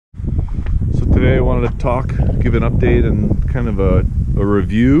today I wanted to give an update and kind of a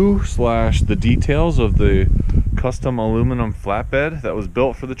review slash the details of the custom aluminum flatbed that was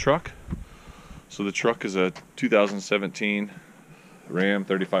built for the truck. So the truck is a 2017 Ram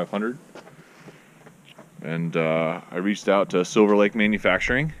 3500, and I reached out to Silverlake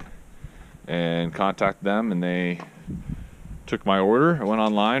Manufacturing and contacted them, and they took my order. I went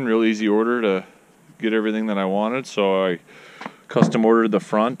online, real easy order to get everything that I wanted. So I custom ordered the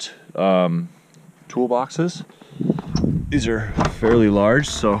front toolboxes. These are fairly large,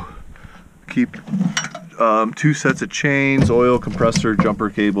 so keep 2 sets of chains, oil compressor, jumper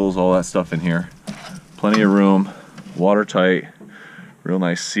cables, all that stuff in here. Plenty of room, watertight, real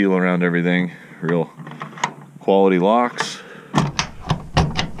nice seal around everything, real quality locks.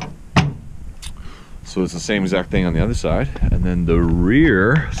 So it's the same exact thing on the other side. And then the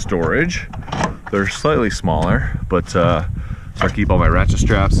rear storage, they're slightly smaller, but so I keep all my ratchet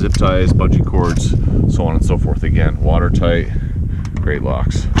straps, zip ties, bungee cords, so on and so forth. Again, watertight, great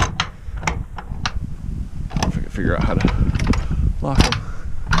locks. If I can figure out how to lock them.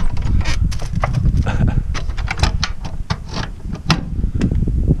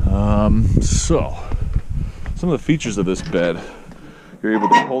 So some of the features of this bed: you're able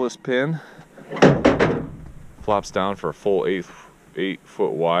to pull this pin, flops down for a full 8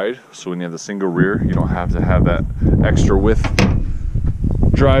 foot wide, so when you have the single rear, you don't have to have that extra width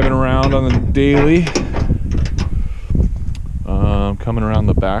driving around on the daily. Coming around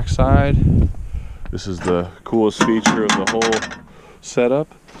the back side, this is the coolest feature of the whole setup,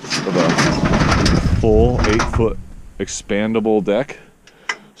 of a full 8 foot expandable deck,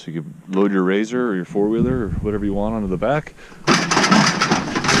 so you can load your RZR or your four-wheeler or whatever you want onto the back.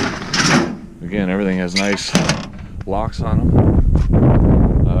 Again, everything has nice locks on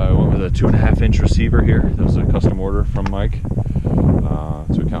them. I went with a 2.5-inch receiver here. That was a custom order from Mike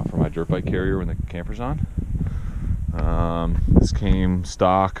to account for my dirt bike carrier when the camper's on. This came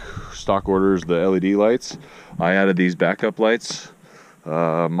stock orders, the LED lights. I added these backup lights.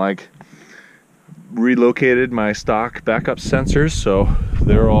 Mike relocated my stock backup sensors, so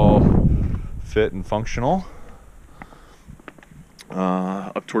they're all fit and functional.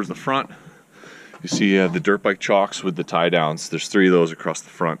 Up towards the front, you see you have the dirt bike chocks with the tie downs. There's 3 of those across the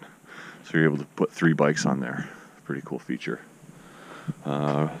front, so you're able to put 3 bikes on there. Pretty cool feature.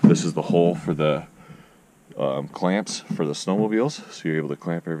 This is the hole for the clamps for the snowmobiles, so you're able to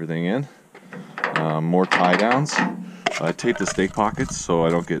clamp everything in. More tie downs. I tape the stake pockets so I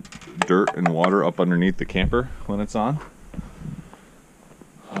don't get dirt and water up underneath the camper when it's on.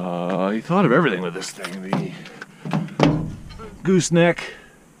 You thought of everything with this thing. The gooseneck,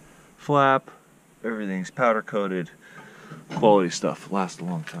 flap, everything's powder coated, quality stuff, lasts a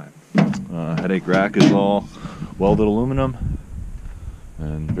long time. Headache rack is all welded aluminum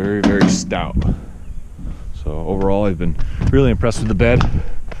and very, very stout. So overall, I've been really impressed with the bed.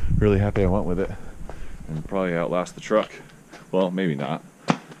 Really happy I went with it, and probably outlast the truck. Well, maybe not.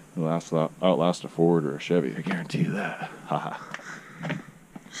 It'll outlast a Ford or a Chevy, I guarantee you that. Haha.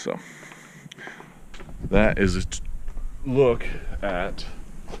 So that is a look at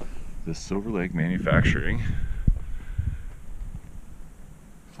the Silverlake Manufacturing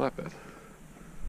flatbed.